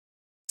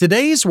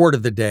Today's word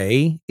of the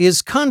day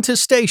is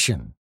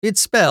contestation.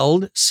 It's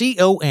spelled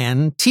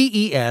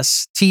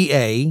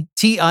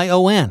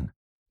Contestation.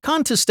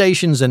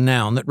 Contestation is a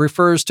noun that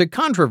refers to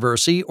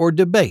controversy or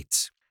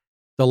debate.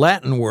 The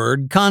Latin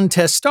word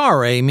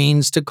contestare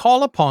means to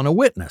call upon a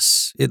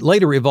witness. It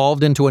later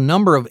evolved into a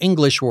number of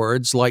English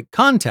words like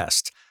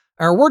contest.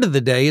 Our word of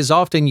the day is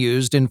often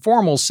used in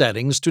formal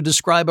settings to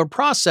describe a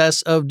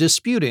process of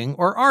disputing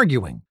or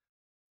arguing.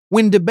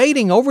 When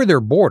debating over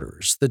their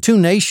borders, the two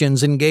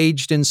nations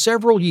engaged in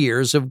several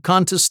years of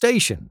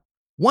contestation.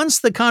 Once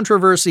the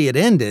controversy had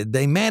ended,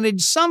 they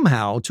managed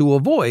somehow to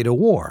avoid a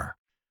war.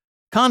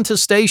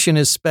 Contestation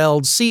is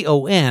spelled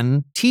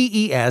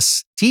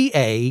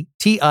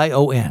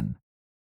Contestation.